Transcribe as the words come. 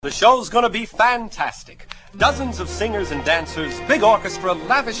The show's gonna be fantastic. Dozens of singers and dancers, big orchestra,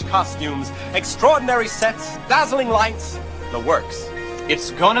 lavish costumes, extraordinary sets, dazzling lights, the works. It's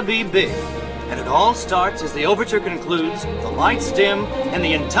gonna be big. And it all starts as the overture concludes, the lights dim, and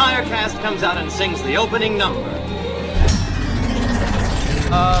the entire cast comes out and sings the opening number.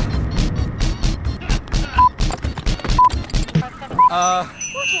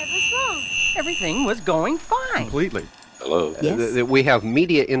 Whatever's wrong? Everything was going fine. Completely. Hello. Yes. We have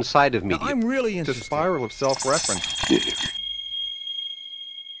media inside of media. I'm really interested. It's a spiral of self-reference.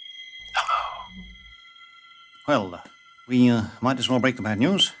 Well, we might as well break the bad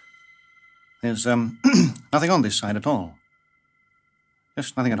news. There's nothing on this side at all.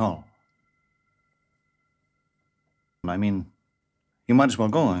 Just nothing at all. I mean, you might as well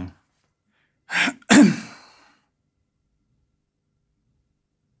go.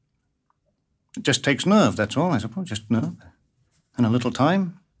 It just takes nerve, that's all, I suppose. Just nerve. And a little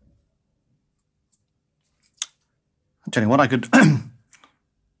time. I'll tell you what, I could... I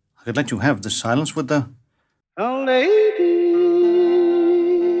could let you have the silence with the... Oh, lady.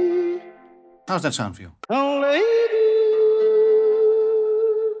 How's that sound for you? Oh, lady.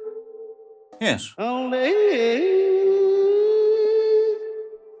 Yes. Oh, lady.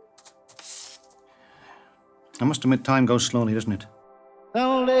 I must admit, time goes slowly, doesn't it?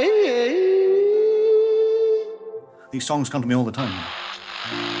 Oh, lady. These songs come to me all the time.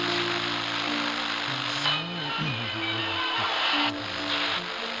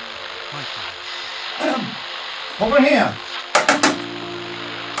 Over here.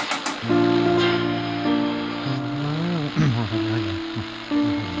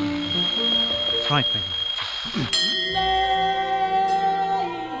 Right,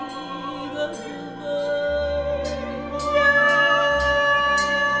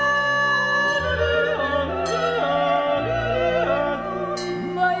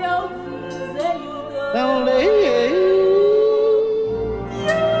 Oh, lady.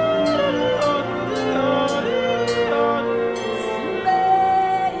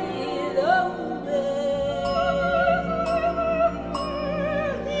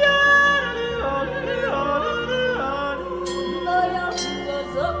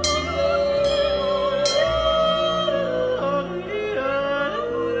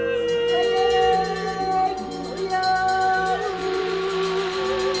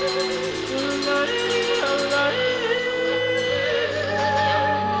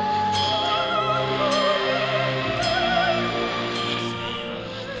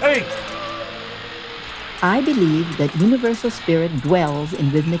 I believe that universal spirit dwells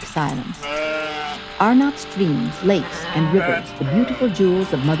in rhythmic silence. Are not streams, lakes, and rivers the beautiful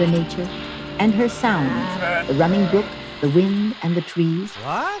jewels of Mother Nature, and her sounds, the running brook, the wind, and the trees?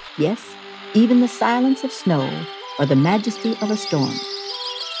 What? Yes, even the silence of snow or the majesty of a storm.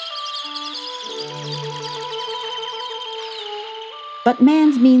 But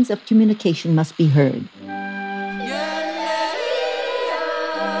man's means of communication must be heard.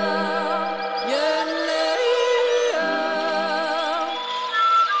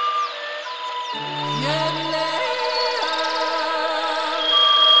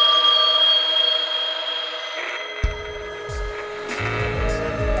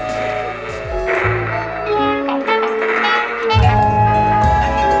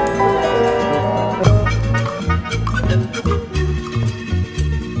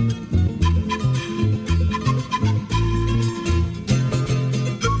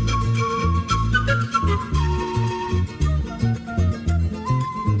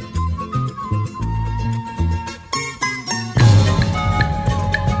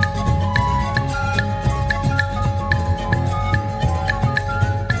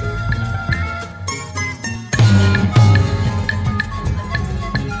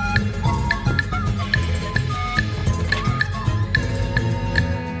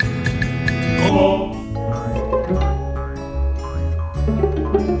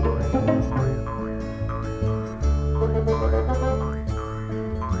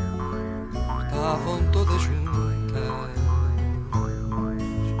 Estavam todas juntas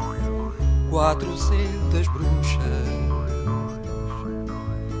 400 bruxas.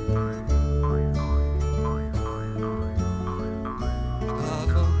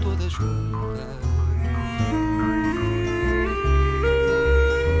 Estavam todas juntas.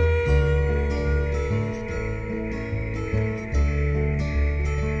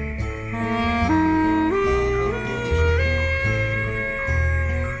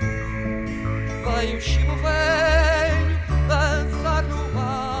 Vai o chibo velho dançar no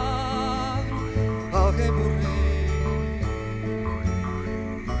adro, alguém morreu.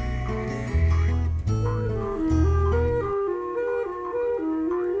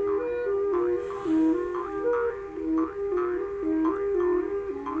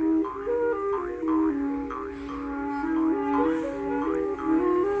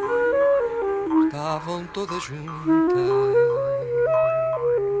 todas juntas,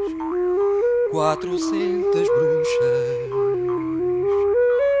 400 bruxas,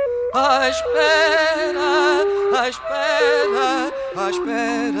 à espera, à espera, à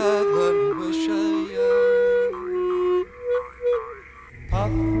espera da lua cheia.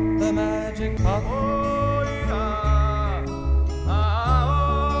 Puff the magic puff.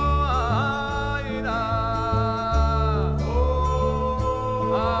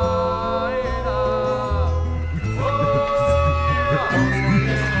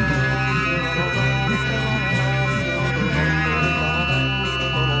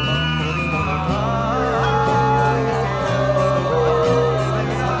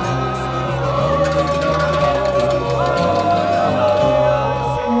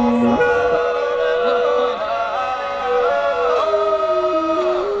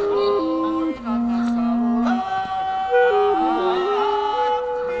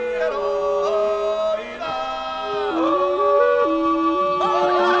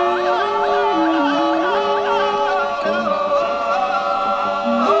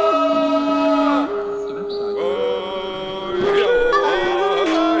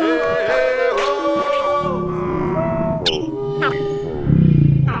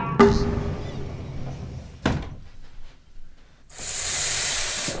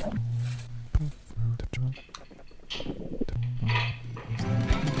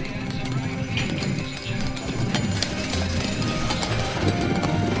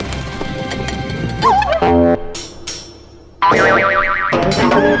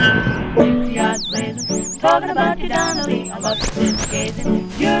 Talking about you, Donnelly, I'm up and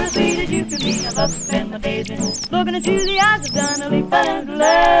gazing. You're as sweet as you can be, I'm up and amazing. Looking into the eyes of Donnelly, fell in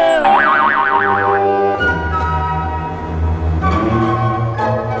love.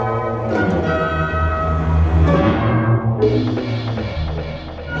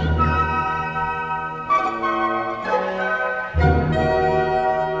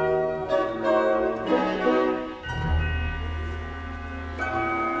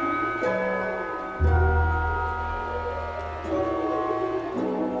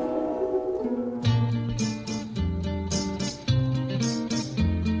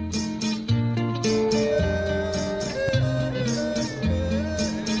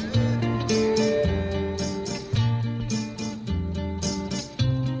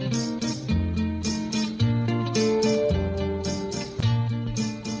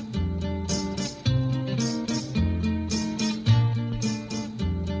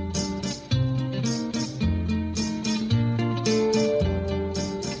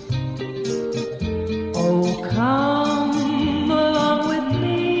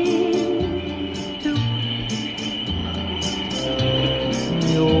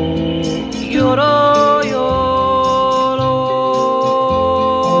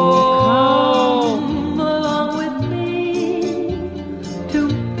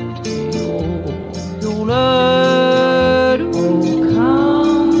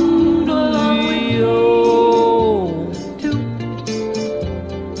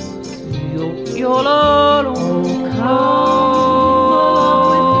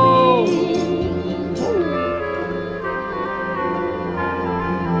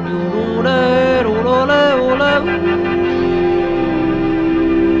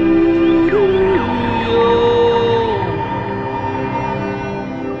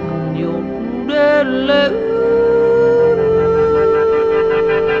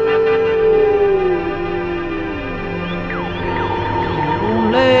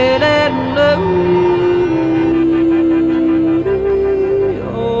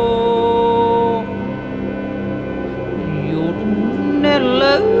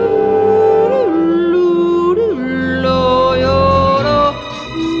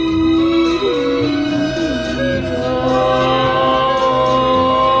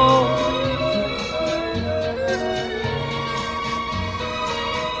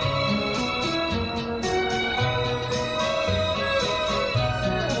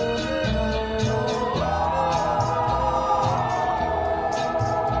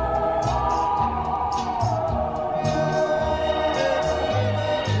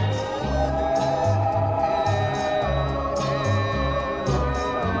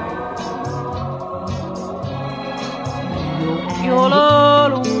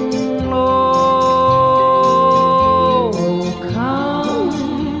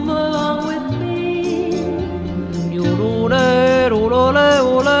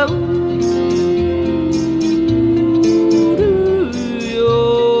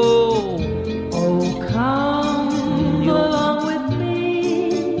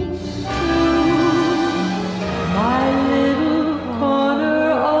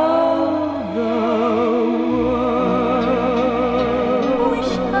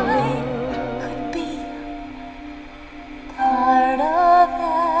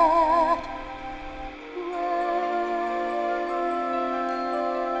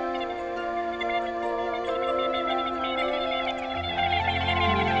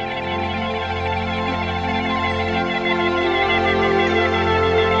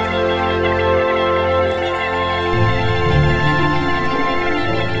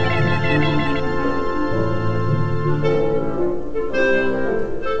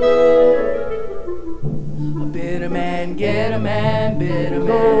 man, get a man, bitter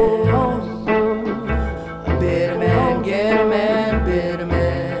man. A bitter man, get a man, bitter man.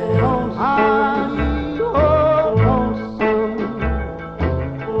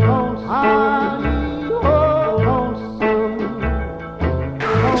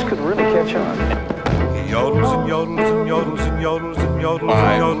 This could really catch on. He yodels and yodels and yodels and yodels and yodels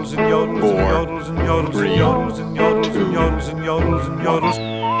and yodels and yodels and yodels and yodels and yodels and yodels and yodels and yodels and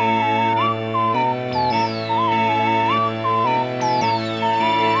yodels.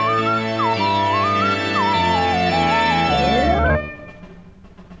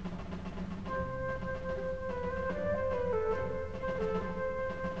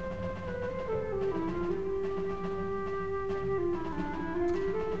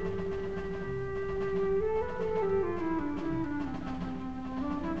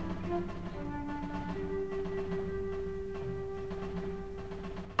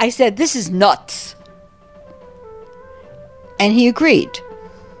 I said, "This is nuts." And he agreed.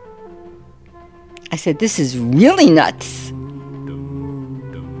 I said, "This is really nuts."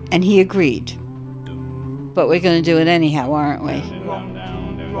 And he agreed. But we're going to do it anyhow, aren't we?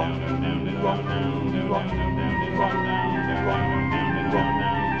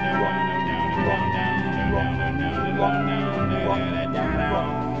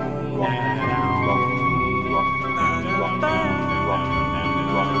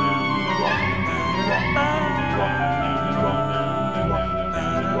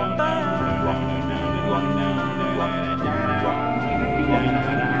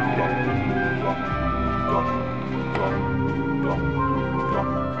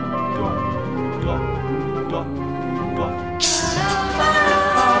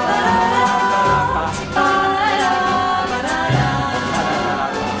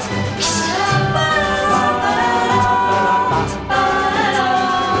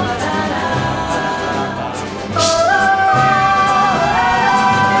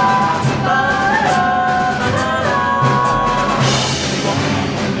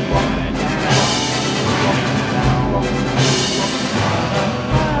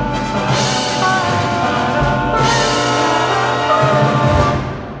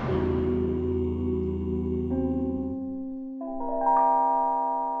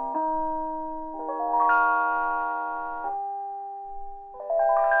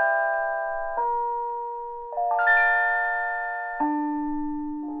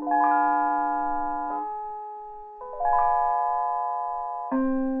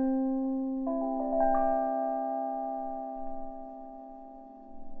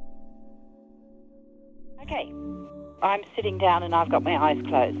 Okay, I'm sitting down and I've got my eyes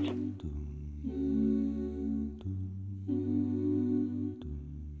closed.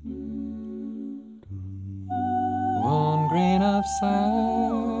 One grain of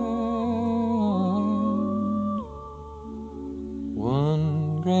sand,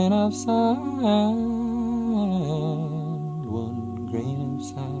 one grain of sand, one grain of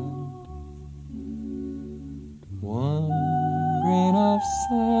sand, one grain of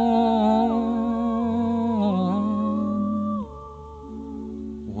sand.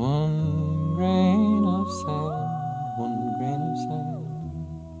 One grain of sand, one grain of sand,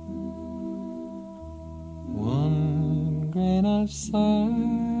 one grain of sand,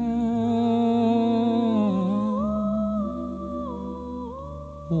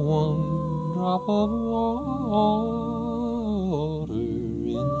 one drop of water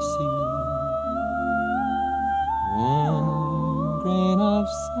in the sea, one grain of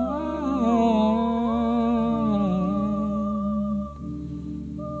sand.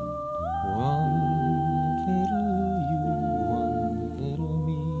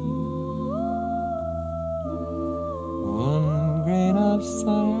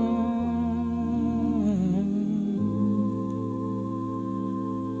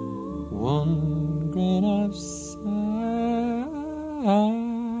 One grain of sand,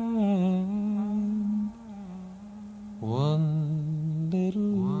 one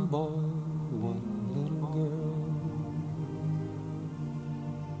little boy, one little girl.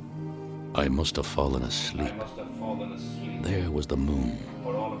 I must have fallen asleep. There was the moon.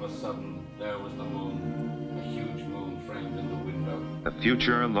 For all of a sudden, there was the moon, a huge moon framed in the window. The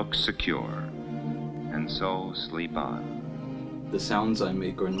future looks secure, and so sleep on. The sounds I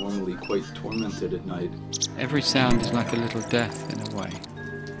make are normally quite tormented at night. Every sound is like a little death in a way.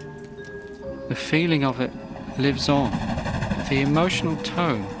 The feeling of it lives on. The emotional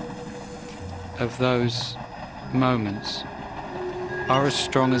tone of those moments are as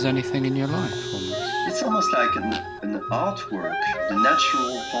strong as anything in your life, almost. It's almost like an artwork, the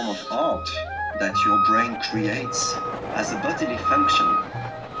natural form of art that your brain creates as a bodily function.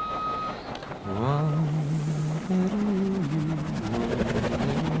 One little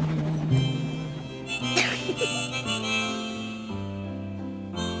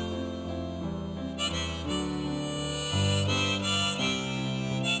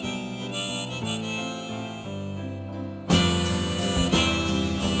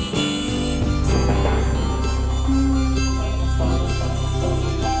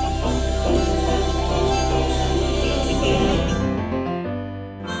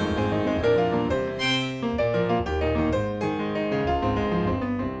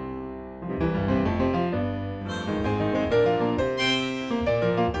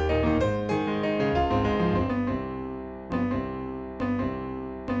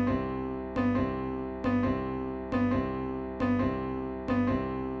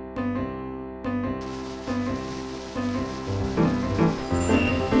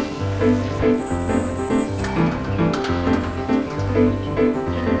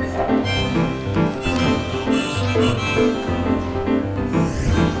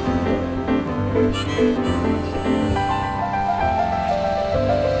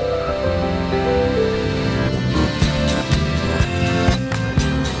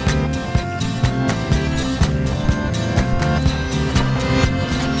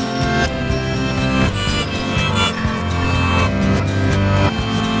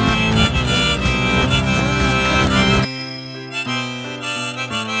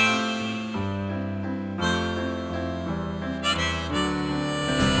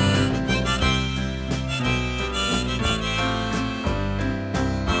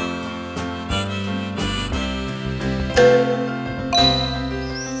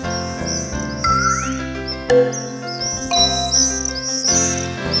There's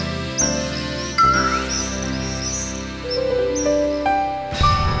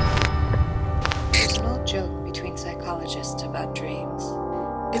an old joke between psychologists about dreams.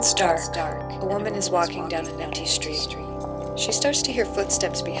 It's dark. A woman is walking down an empty street. She starts to hear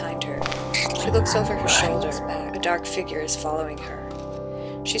footsteps behind her. She looks over her shoulder. A dark figure is following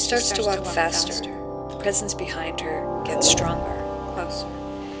her. She starts to walk faster. The presence behind her gets stronger, closer.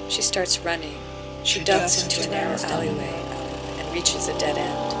 She starts running. She ducks into a narrow alleyway and reaches a dead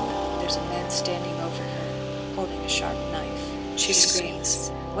end. There's a man standing over her, holding a sharp knife. She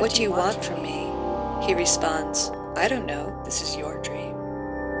screams, "What do you want from me?" He responds, "I don't know. This is your dream."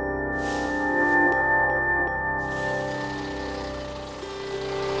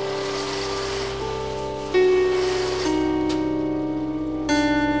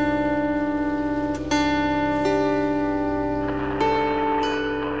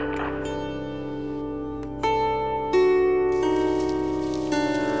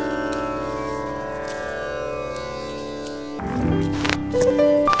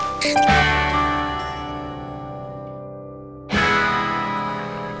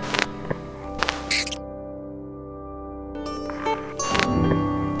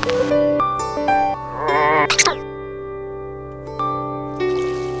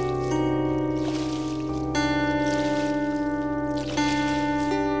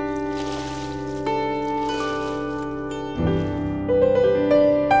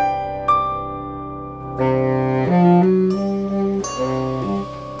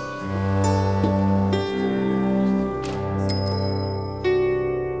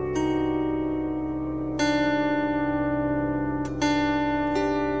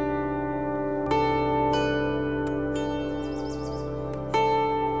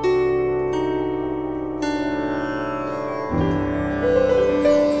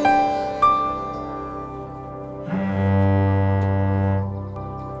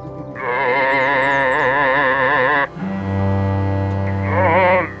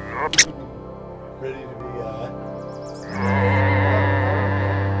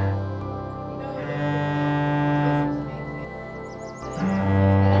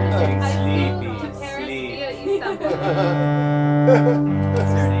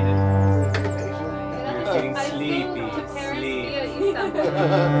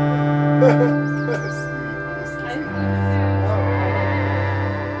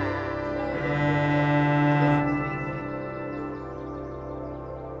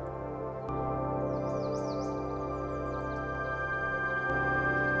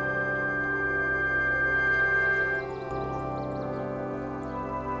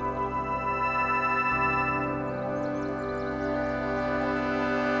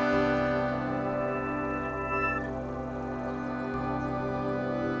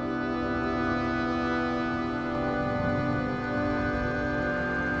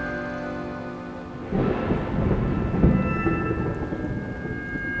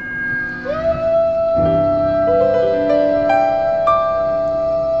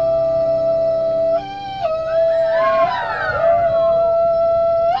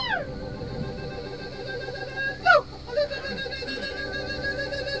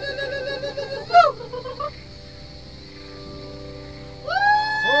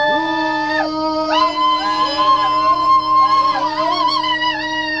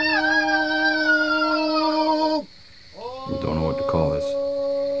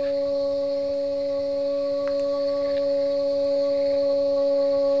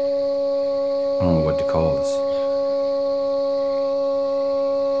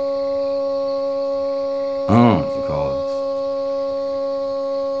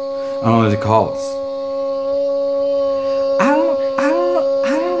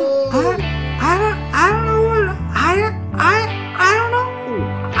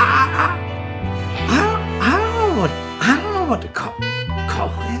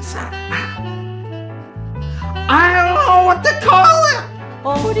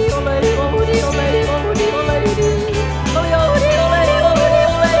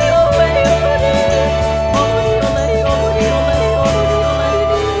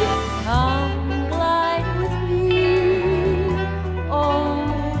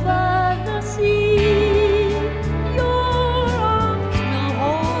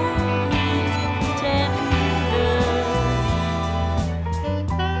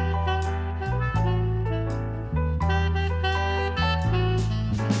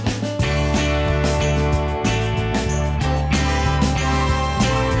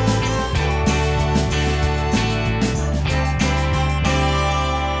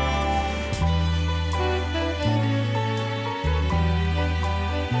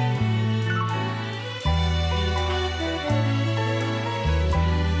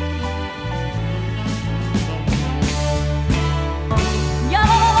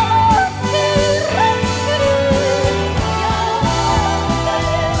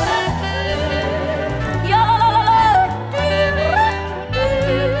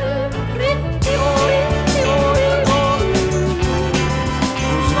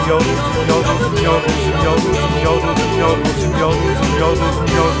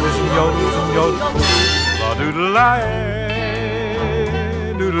 yodels and yodels. La doodle-lie,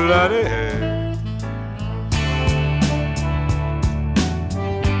 doodle-lie.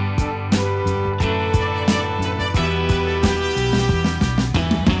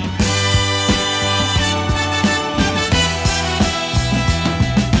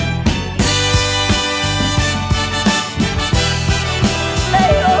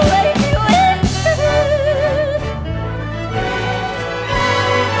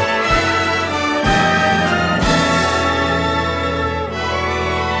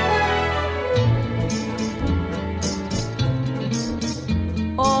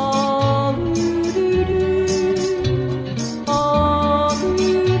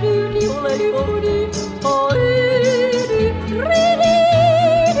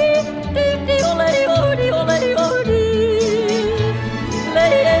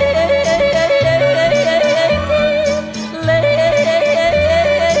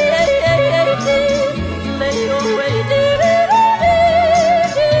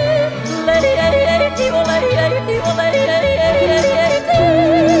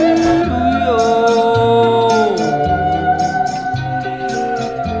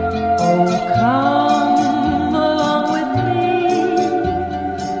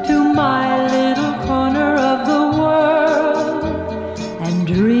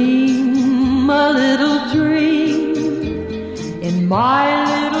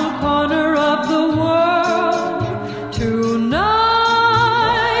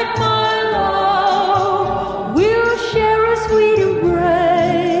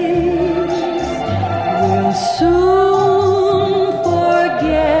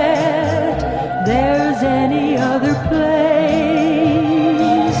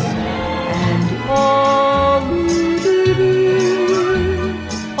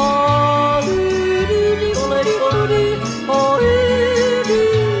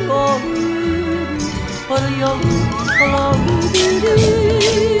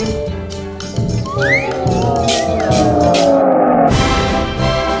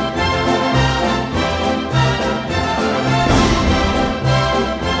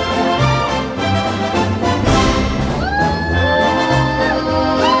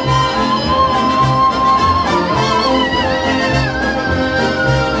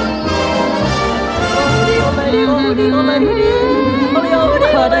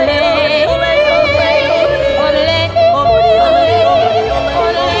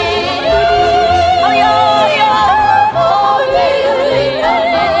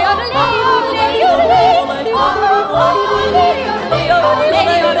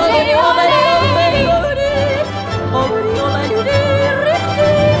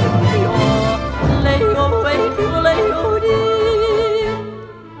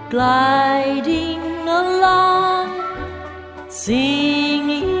 Gliding along,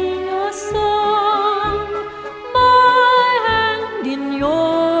 singing a song, my hand in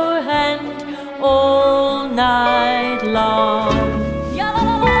your hand all night long.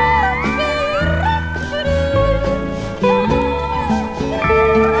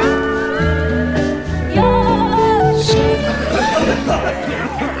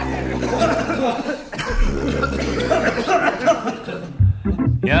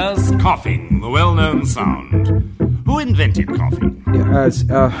 Yes, coughing, the well-known sound. Who invented coughing?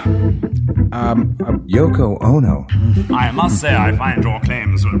 Yoko Ono. I must say I find your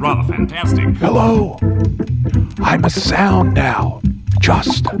claims rather fantastic. Hello. I'm a sound now.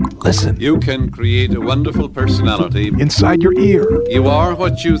 Just listen. You can create a wonderful personality inside your ear. You are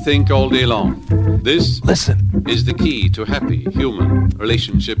what you think all day long. This is the key to happy human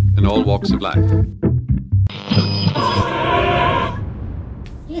relationship in all walks of life.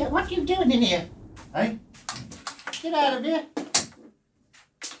 Yeah, what you doing in here? Hey? Get out of here.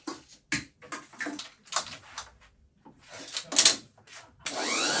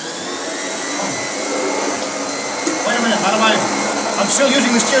 Wait a minute, madam. I'm still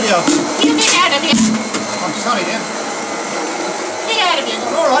using the studio. You get out of here. I'm sorry, dear. Get out of here.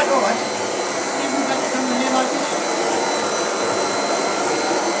 All right, all right. You haven't got to come in here like this.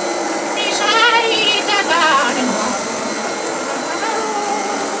 Beside the garden wall.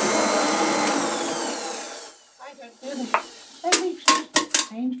 I don't do this. Every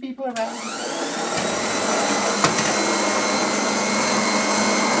strange people around.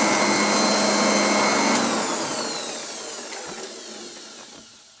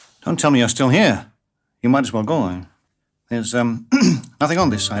 Don't tell me you're still here. You might as well go. There's, nothing on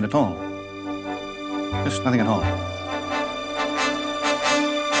this side at all. Just nothing at all.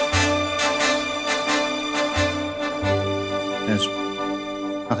 There's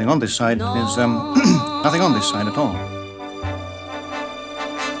nothing on this side. There's, nothing on this side at all.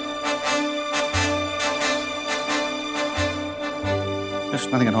 Just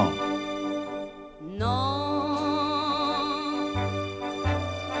nothing at all.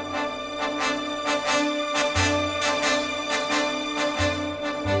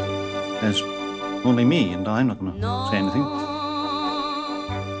 There's only me, and I'm not going to say anything.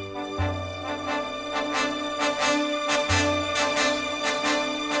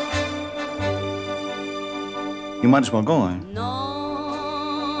 You might as well go, eh?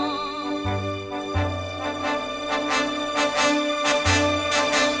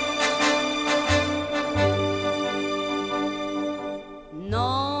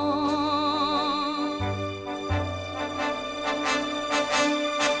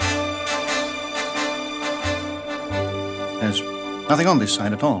 There's nothing on this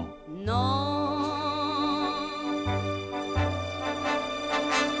side at all.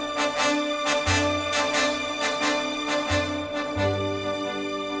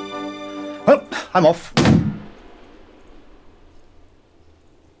 Well, I'm off.